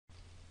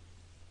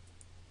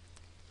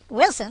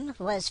Wilson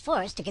was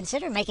forced to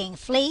consider making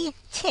flea,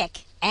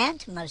 tick,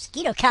 and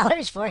mosquito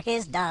collars for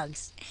his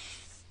dogs.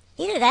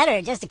 Either that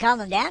or just to calm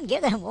them down,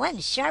 give them one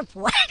sharp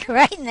whack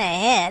right in the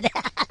head.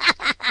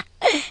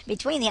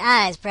 Between the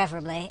eyes,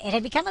 preferably. It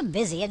had become a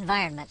busy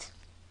environment.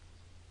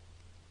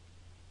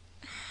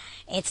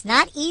 It's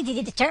not easy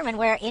to determine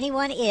where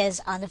anyone is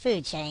on the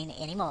food chain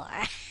anymore.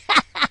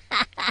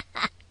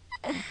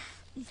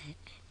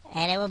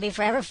 And it will be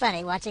forever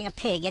funny watching a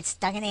pig get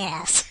stung in the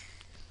ass.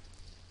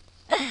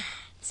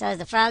 So is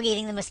the frog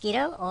eating the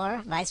mosquito,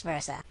 or vice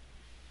versa?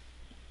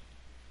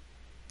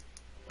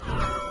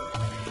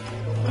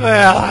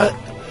 Well,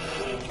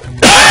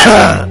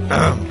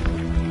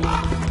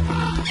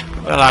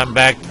 well, I'm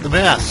back to the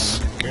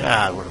mess.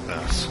 God, what a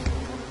mess.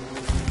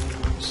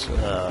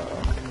 So,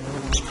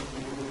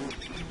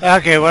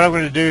 okay, what I'm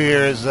going to do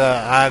here is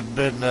I've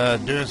been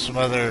doing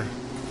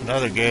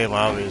another game,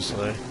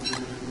 obviously.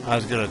 I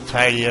was going to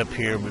tidy up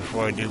here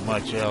before I do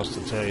much else,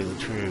 to tell you the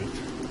truth.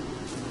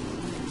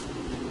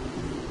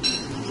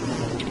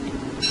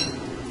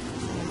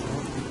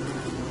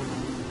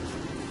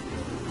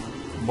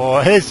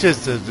 Boy, it's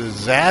just a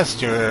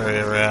disaster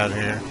area around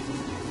here.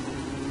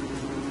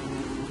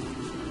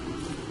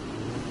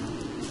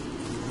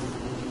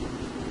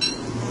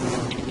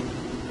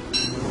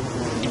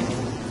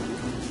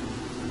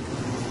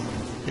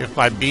 If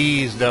my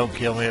bees don't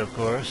kill me, of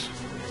course.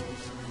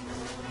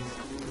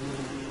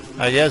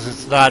 I guess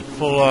it's not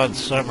full-on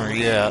summer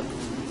yet.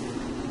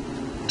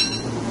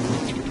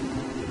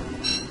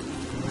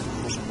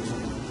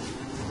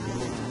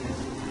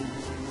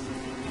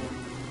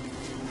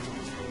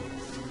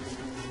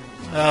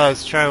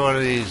 Let's try one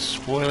of these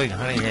spoiling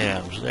honey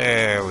hams.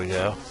 There we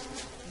go.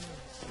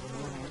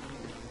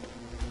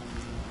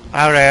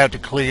 I'm going to have to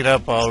clean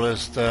up all this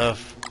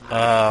stuff.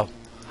 I'm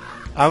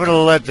going to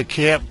let the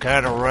camp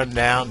kind of run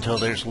down until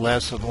there's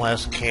less and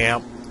less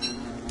camp.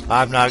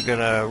 I'm not going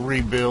to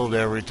rebuild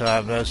every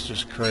time. That's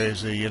just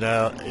crazy, you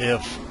know.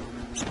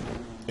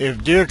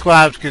 If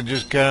Deerclops can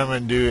just come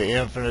and do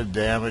infinite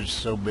damage,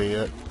 so be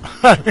it.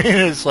 I mean,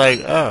 it's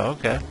like, oh,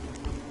 okay.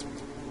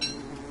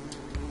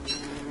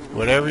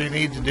 Whatever you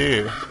need to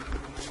do.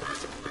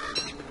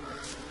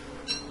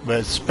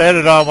 But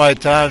spending all my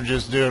time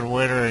just doing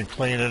winter and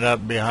cleaning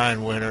up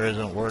behind winter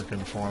isn't working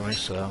for me,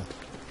 so.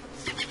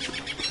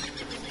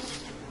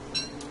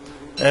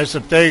 There's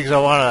some things I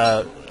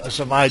want to,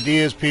 some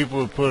ideas people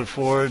have put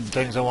forward,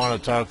 things I want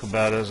to talk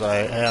about as I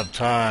have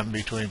time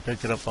between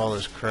picking up all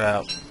this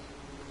crap.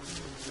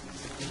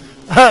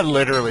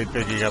 Literally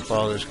picking up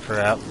all this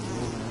crap.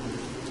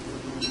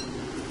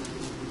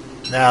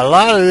 Now, a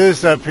lot of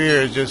this up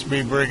here is just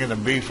me bringing the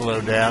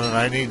Beefalo down, and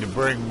I need to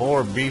bring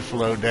more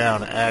Beefalo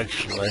down,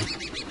 actually.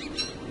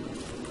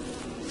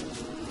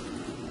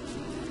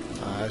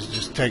 I was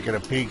just taking a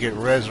peek at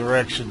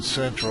Resurrection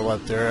Central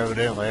up there.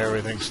 Evidently,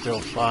 everything's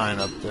still fine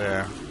up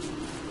there.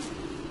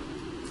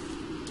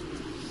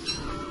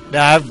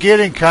 Now, I'm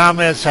getting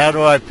comments, how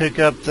do I pick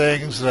up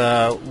things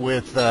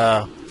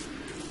without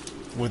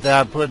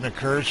putting a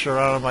cursor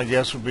on them, I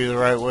guess would be the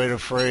right way to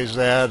phrase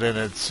that, and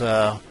it's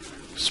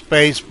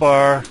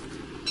spacebar,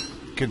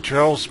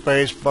 control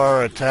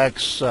spacebar,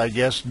 attacks, I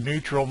guess,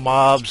 neutral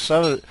mobs.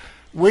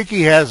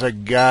 Wiki has a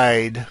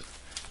guide,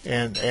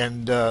 and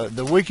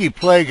the Wiki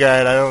play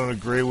guide I don't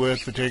agree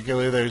with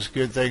particularly. There's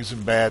good things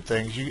and bad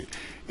things.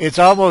 It's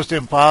almost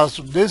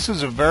impossible. This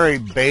is a very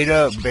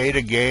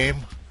beta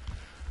game.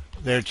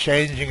 They're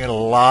changing it a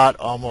lot,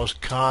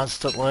 almost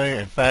constantly.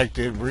 In fact,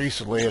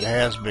 recently it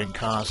has been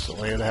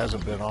constantly. It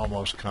hasn't been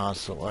almost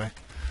constantly.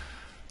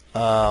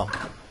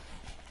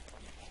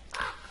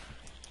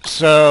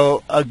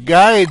 So a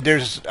guide,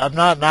 I'm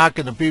not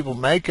knocking the people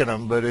making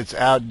them, but it's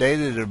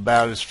outdated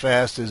about as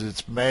fast as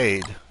it's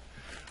made.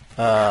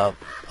 A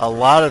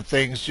lot of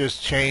things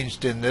just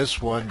changed in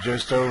this one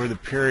just over the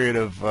period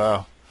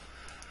of,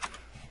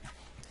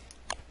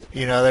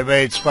 you know, they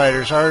made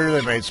spiders harder,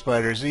 they made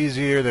spiders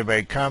easier, they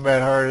made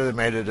combat harder, they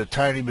made it a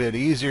tiny bit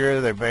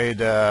easier, they made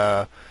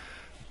the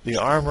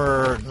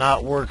armor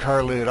not work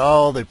hardly at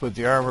all, they put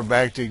the armor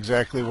back to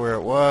exactly where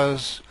it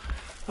was.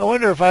 I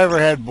wonder if I ever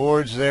had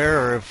boards there,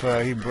 or if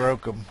he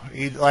broke them.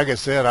 Like I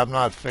said, I'm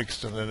not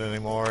fixing it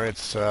anymore.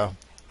 It's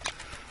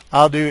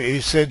I'll do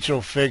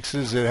essential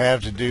fixes that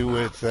have to do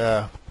with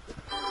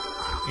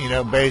you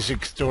know,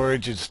 basic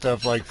storage and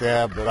stuff like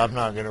that. But I'm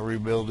not going to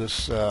rebuild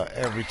this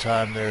every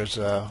time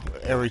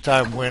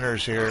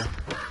winter's here.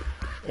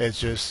 It's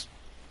just,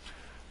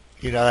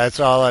 you know, that's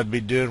all I'd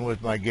be doing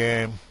with my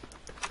game.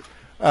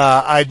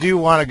 I do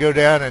want to go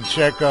down and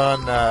check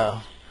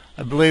on.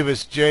 I believe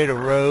it's Jada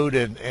Road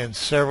and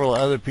several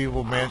other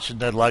people mentioned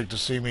they'd like to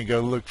see me go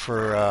look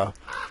for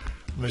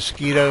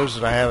mosquitoes,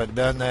 and I haven't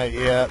done that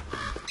yet.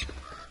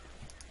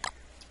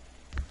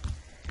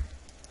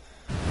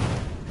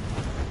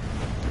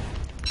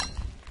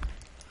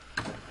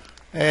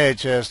 Hey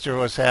Chester,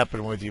 what's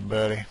happening with you,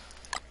 buddy?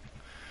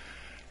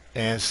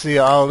 And see,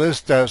 all this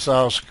stuff's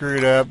all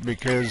screwed up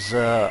because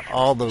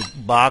all the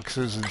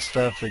boxes and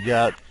stuff that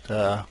got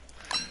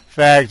in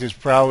fact, it's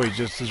probably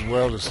just as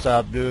well to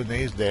stop doing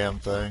these damn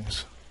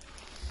things.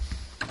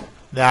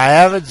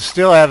 Now I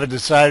still haven't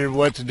decided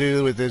what to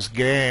do with this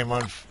game.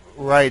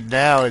 Right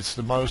now, it's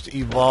the most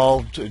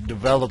evolved and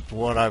developed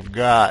one I've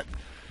got,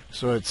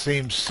 so it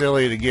seems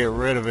silly to get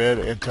rid of it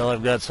until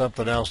I've got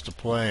something else to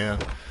play in.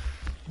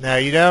 Now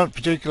you don't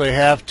particularly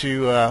have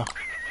to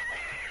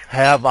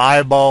have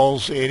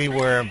eyeballs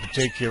anywhere in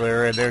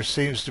particular, and there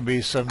seems to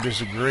be some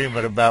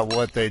disagreement about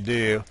what they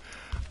do.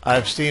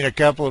 I've seen a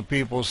couple of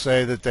people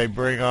say that they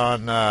bring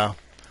on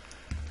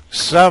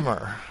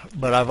summer,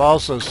 but I've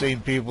also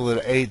seen people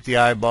that ate the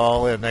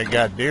eyeball and they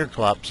got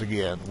Deerclops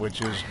again,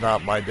 which is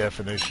not my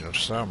definition of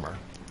summer.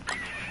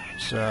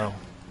 So,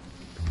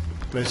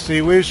 but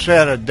see, we've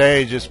spent a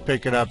day just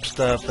picking up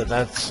stuff, and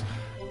that's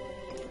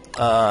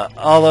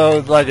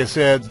although, like I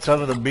said,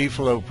 some of the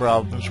Beefalo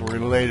problems were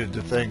related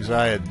to things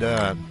I had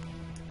done.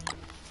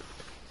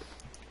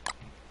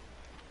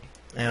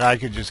 And I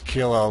could just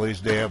kill all these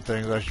damn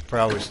things. I should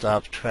probably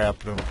stop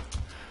trapping them.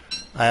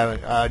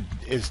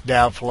 It's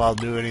doubtful I'll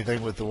do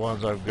anything with the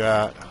ones I've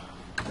got.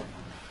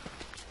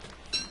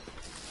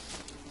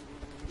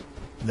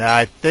 Now,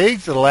 I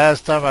think the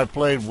last time I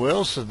played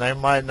Wilson, they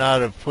might not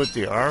have put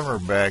the armor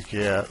back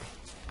yet.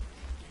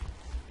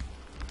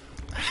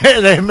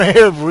 They may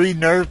have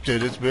re-nerfed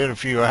it. It's been a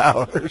few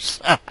hours.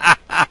 Hell,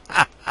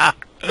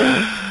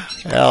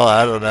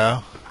 I don't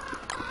know.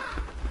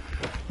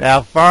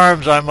 Now,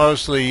 farms I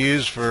mostly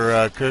use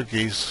for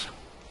cookies,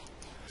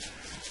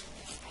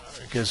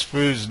 because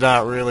food's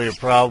not really a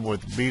problem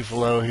with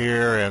Beefalo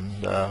here.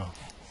 And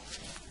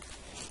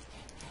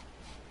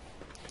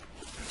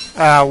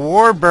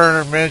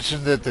Warburner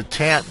mentioned that the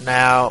tent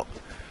now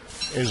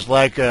is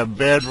like a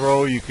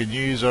bedroll you can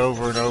use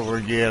over and over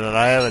again, and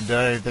I haven't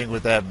done anything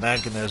with that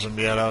mechanism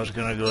yet. I was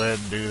going to go ahead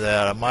and do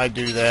that. I might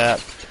do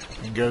that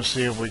and go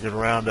see if we can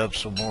round up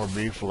some more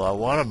Beefalo. I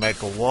want to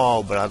make a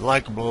wall, but I'd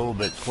like them a little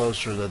bit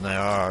closer than they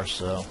are,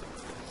 so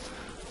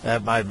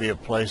that might be a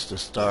place to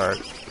start.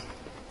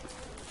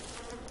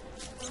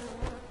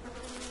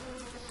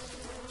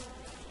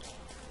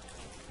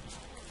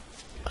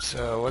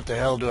 So what the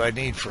hell do I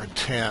need for a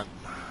tent?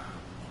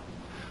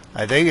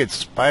 I think it's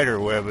spider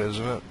web,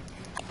 isn't it?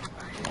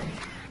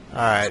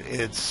 Alright,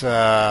 it's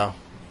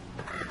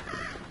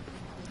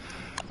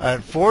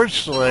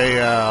unfortunately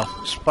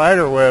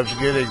spider web's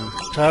getting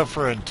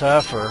tougher and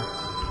tougher.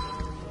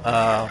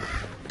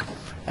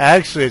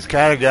 Actually, it's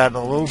kind of gotten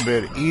a little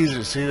bit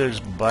easier. See, there's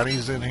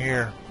bunnies in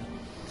here.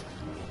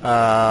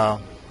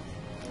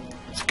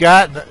 It's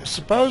gotten,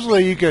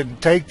 supposedly you can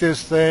take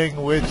this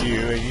thing with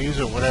you and use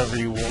it whenever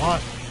you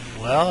want.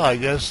 Well, I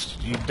guess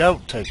you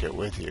don't take it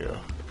with you.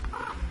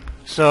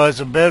 So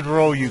it's a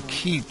bedroll you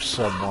keep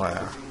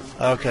somewhere.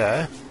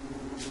 Okay.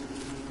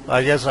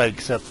 I guess I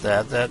accept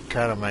that. That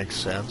kind of makes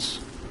sense.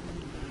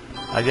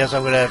 I guess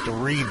I'm going to have to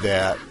read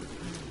that.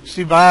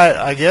 See,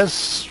 I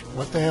guess,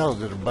 what the hell,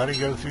 did a bunny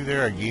go through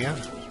there again?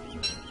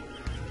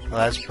 Well,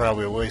 that's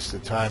probably a waste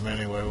of time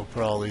anyway. We'll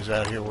put all these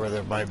out here where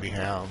there might be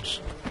hounds.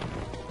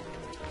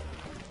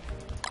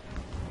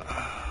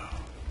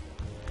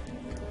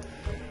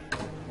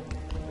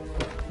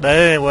 But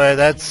anyway,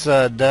 that's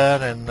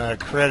done and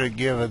credit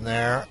given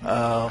there.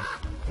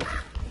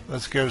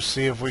 Let's go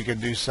see if we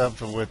can do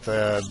something with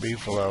the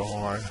Beefalo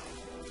horn.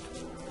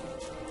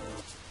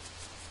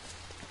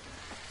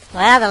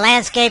 Well, the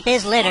landscape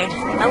is littered.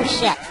 Oh,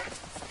 shit.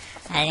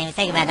 I didn't even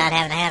think about not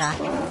having a hat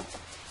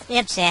on.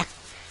 Oops, yeah.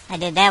 I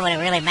did that when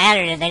it really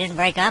mattered and they didn't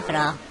break up at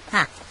all.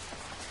 Huh.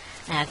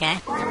 Okay.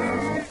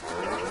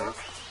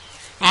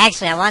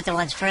 Actually, I want the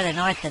ones further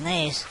north than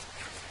these.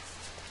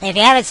 If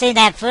you haven't seen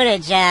that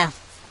footage,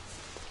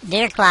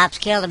 Deerclops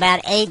killed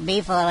about 8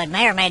 Beefalo and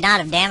may or may not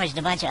have damaged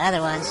a bunch of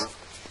other ones.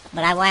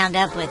 But I wound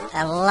up with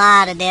a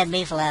lot of dead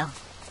Beefalo.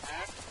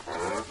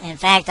 In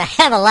fact, I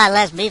have a lot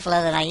less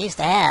Beefalo than I used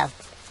to have.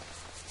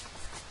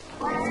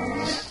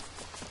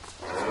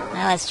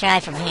 Now let's try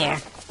from here.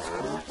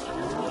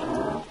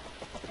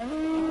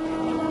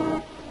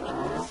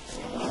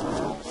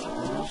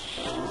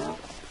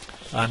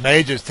 I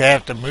may just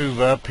have to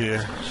move up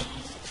here.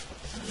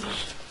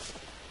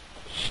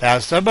 Now,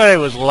 somebody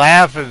was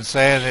laughing,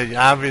 saying that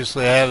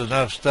obviously I had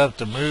enough stuff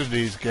to move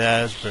these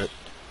guys, but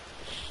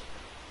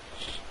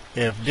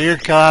if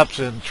Deerclops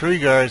and tree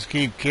guards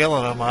keep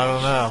killing them, I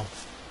don't know.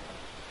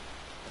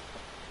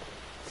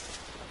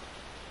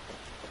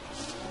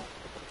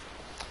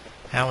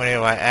 How many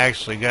have I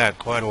actually got?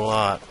 Quite a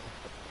lot.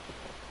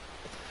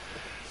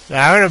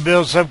 Now, I'm going to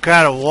build some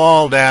kind of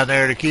wall down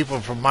there to keep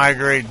them from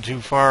migrating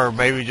too far, or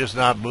maybe just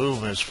not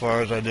moving as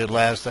far as I did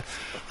last time.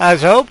 I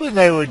was hoping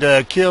they would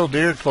kill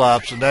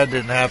Deerclops, and that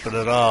didn't happen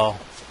at all.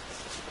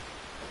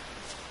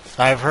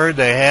 I've heard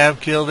they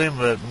have killed him,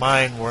 but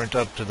mine weren't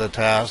up to the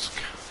task.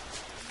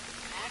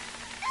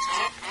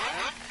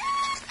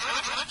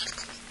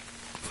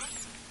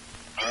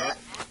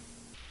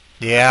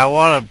 Yeah, I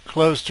want them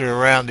close to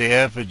around the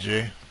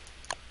effigy.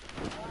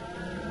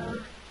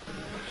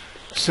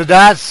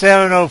 Sadat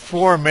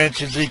 704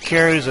 mentions he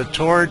carries a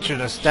torch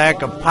and a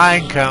stack of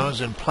pine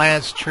cones and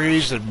plants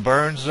trees and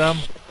burns them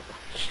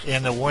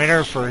in the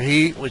winter for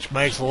heat, which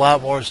makes a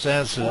lot more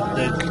sense than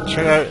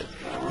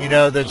you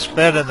know, than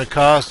spending the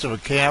cost of a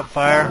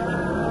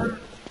campfire.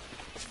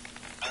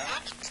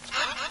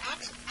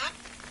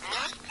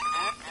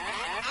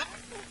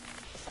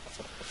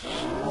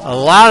 A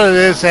lot of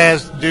this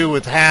has to do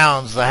with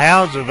hounds. The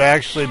hounds have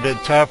actually been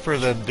tougher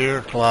than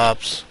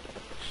Deerclops.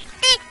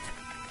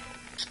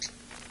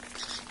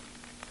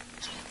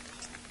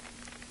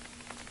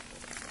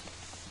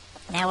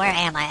 Now where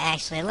am I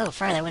actually? A little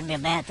further wouldn't be a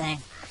bad thing.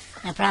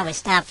 I'll probably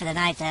stop for the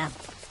night though.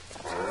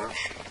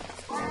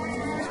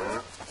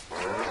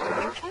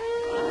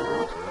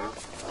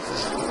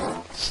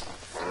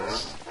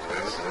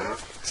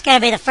 It's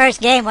gotta be the first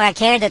game where I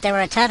cared that there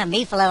were a ton of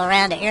beefalo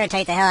around to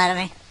irritate the hell out of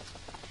me.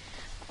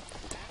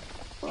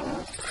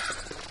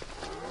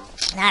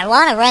 Now I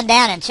want to run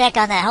down and check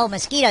on that whole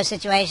mosquito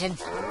situation,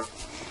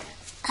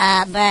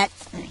 but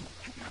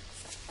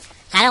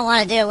I don't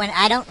want to do it when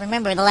I don't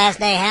remember the last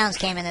day hounds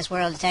came in this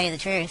world, to tell you the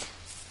truth.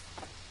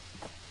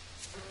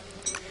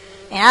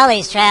 And all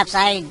these traps,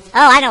 I know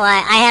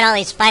why. I had all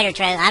these spider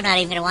traps. I'm not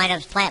even going to wind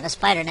up planting a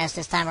spider nest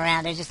this time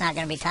around. There's just not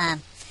going to be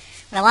time.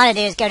 What I want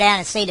to do is go down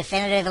and see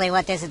definitively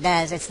what this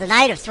does. It's the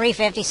night of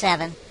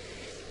 357.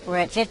 We're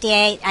at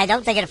 58. I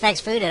don't think it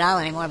affects food at all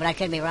anymore, but I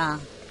could be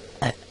wrong.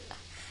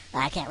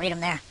 I can't read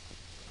them there.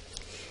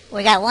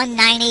 We got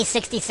 190,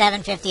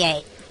 67,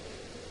 58.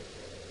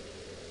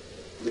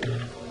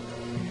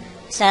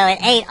 So it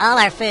ate all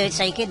our food,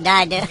 so you could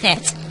die doing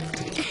it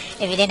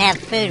if you didn't have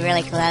food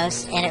really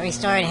close, and it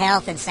restored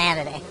health and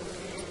sanity.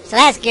 So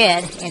that's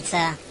good. It's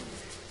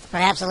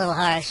perhaps a little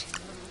harsh.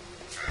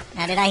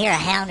 Now, did I hear a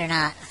hound or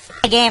not?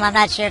 The game, I'm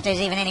not sure if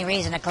there's even any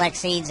reason to collect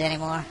seeds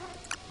anymore.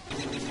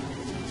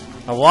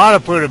 I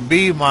want to put a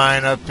bee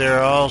mine up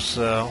there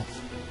also.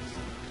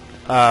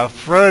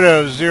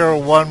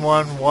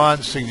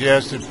 Frodo0111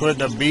 suggested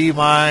putting a bee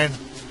mine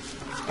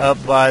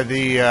up by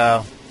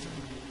the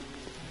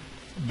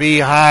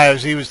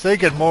beehives. He was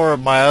thinking more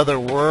of my other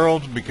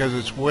worlds because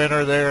it's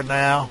winter there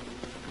now,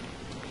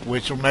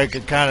 which will make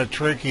it kind of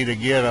tricky to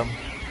get them.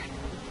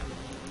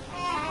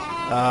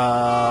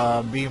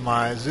 Bee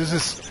mines.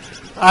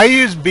 I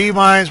used bee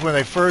mines when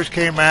they first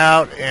came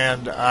out,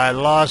 and I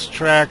lost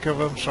track of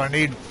them, so I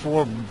need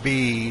 4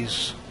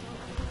 bees.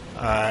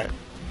 All right.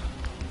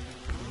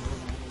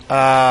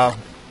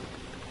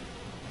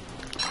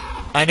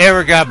 I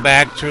never got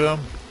back to them.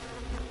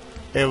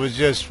 It was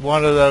just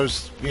one of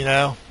those, you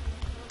know.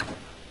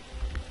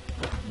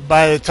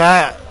 By the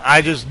time,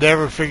 I just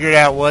never figured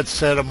out what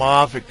set them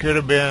off. It could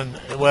have been,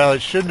 well,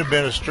 it shouldn't have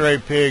been a stray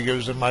pig. It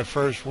was in my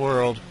first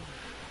world.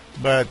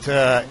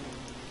 But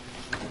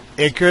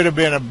it could have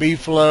been a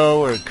beefalo,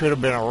 or it could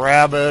have been a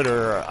rabbit,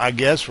 or I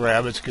guess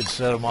rabbits could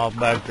set them off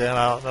back then.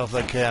 I don't know if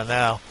they can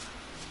now.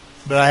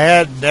 But I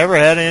had never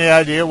had any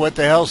idea what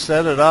the hell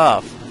set it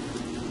off.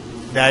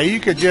 Now you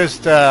could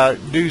just do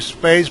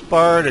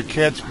spacebar to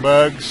catch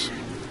bugs,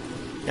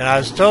 and I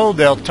was told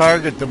they'll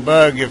target the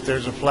bug if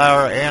there's a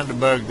flower and a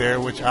bug there,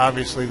 which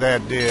obviously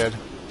that did.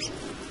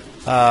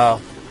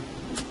 My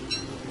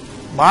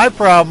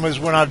problem is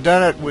when I've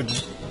done it with,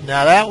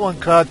 now that one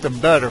caught the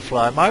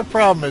butterfly. My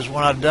problem is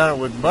when I've done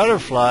it with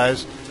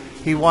butterflies,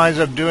 he winds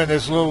up doing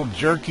this little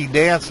jerky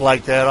dance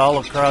like that all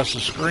across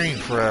the screen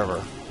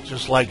forever,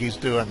 just like he's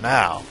doing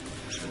now.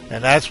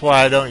 And that's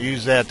why I don't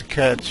use that to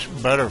catch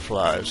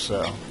butterflies.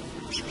 So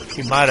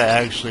he might have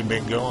actually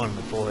been going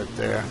for it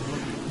there.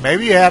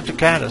 Maybe you have to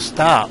kind of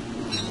stop.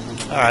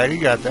 All right, he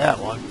got that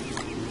one.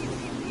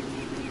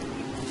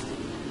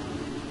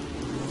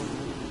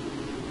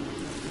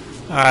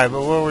 All right,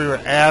 but what we were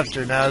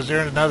after now, is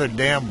there another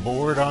damn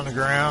board on the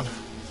ground?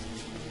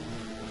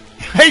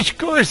 Of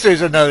course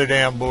there's another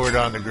damn board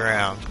on the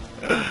ground.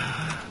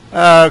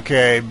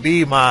 Okay,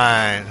 bee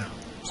mine.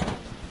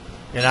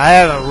 And I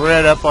haven't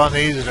read up on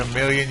these in a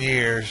million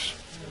years.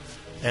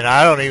 And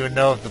I don't even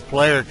know if the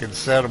player can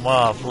set them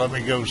off. Let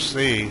me go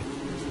see.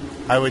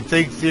 I would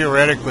think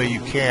theoretically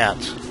you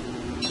can't.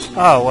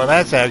 Oh, well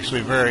that's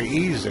actually very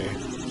easy.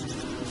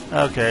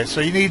 Okay,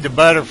 so you need the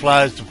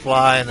butterflies to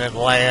fly and then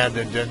land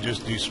and then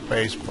just do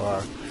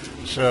spacebar.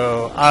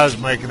 So I was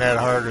making that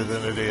harder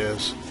than it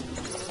is.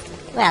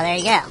 Well, there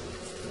you go.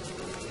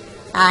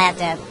 I'll have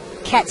to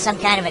cut some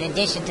kind of an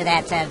addition to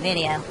that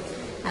video.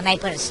 I may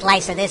put a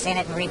slice of this in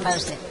it and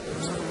repost it.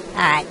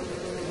 Alright.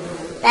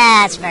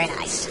 That's very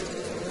nice.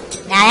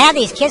 Now, I have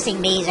these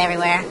kissing bees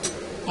everywhere,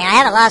 and I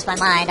haven't lost my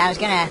mind. I was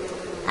kind of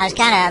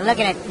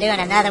looking at doing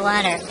another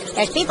one, or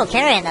there's people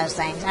carrying those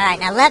things. Alright,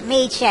 now let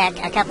me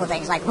check a couple of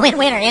things, like when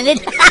winter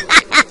ended.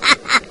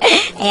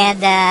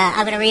 And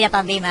I'm going to read up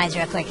on Beemines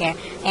real quick here.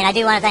 And I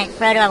do want to thank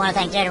Frodo. I want to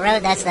thank Jada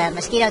Road. That's the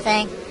mosquito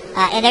thing.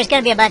 And there's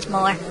going to be a bunch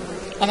more.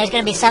 And there's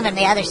going to be some in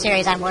the other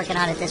series I'm working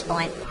on at this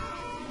point.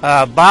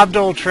 Bob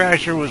Dole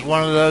Trasher was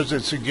one of those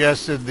that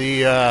suggested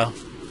the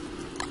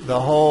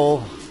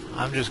whole,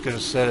 I'm just going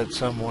to set it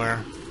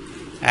somewhere.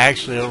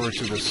 Actually, over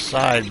to the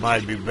side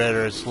might be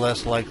better. It's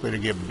less likely to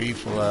get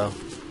beefalo.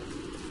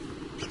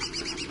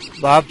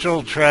 Bob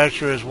Dole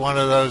Trasher is one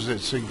of those that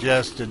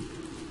suggested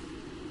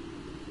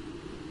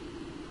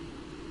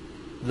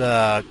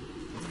the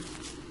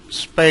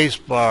space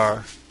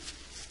bar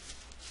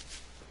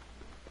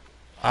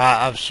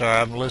I'm sorry,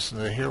 I'm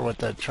listening to hear what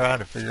that, trying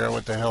to figure out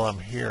what the hell I'm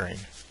hearing.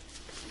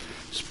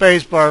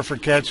 Spacebar for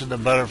catching the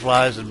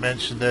butterflies, and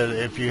mentioned that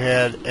if you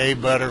had a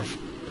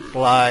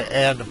butterfly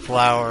and a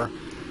flower,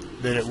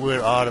 that it would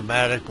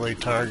automatically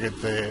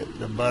target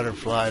the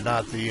butterfly,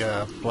 not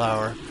the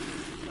flower.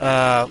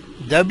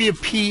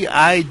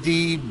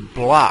 WPID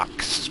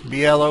blocks,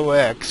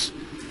 BLOX,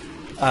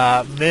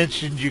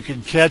 mentioned you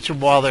can catch them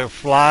while they're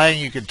flying.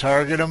 You can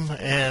target them,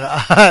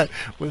 and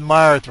with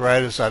my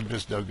arthritis, I'm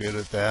just no good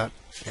at that.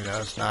 You know,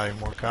 it's not any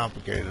more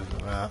complicated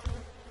than that.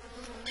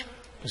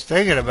 I was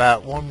thinking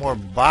about one more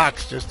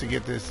box just to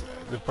get this.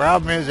 The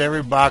problem is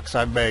every box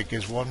I make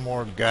is one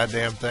more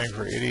goddamn thing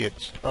for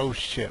idiots. Oh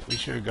shit, we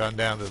should have gone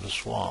down to the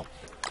swamp.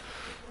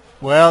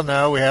 Well,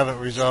 no, we haven't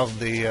resolved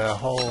the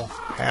whole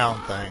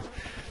hound thing.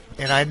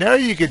 And I know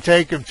you can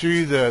take them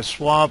through the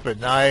swamp at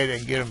night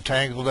and get them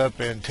tangled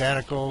up in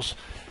tentacles,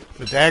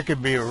 but that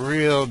could be a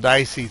real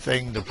dicey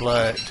thing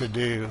to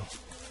do.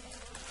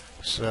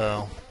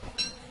 So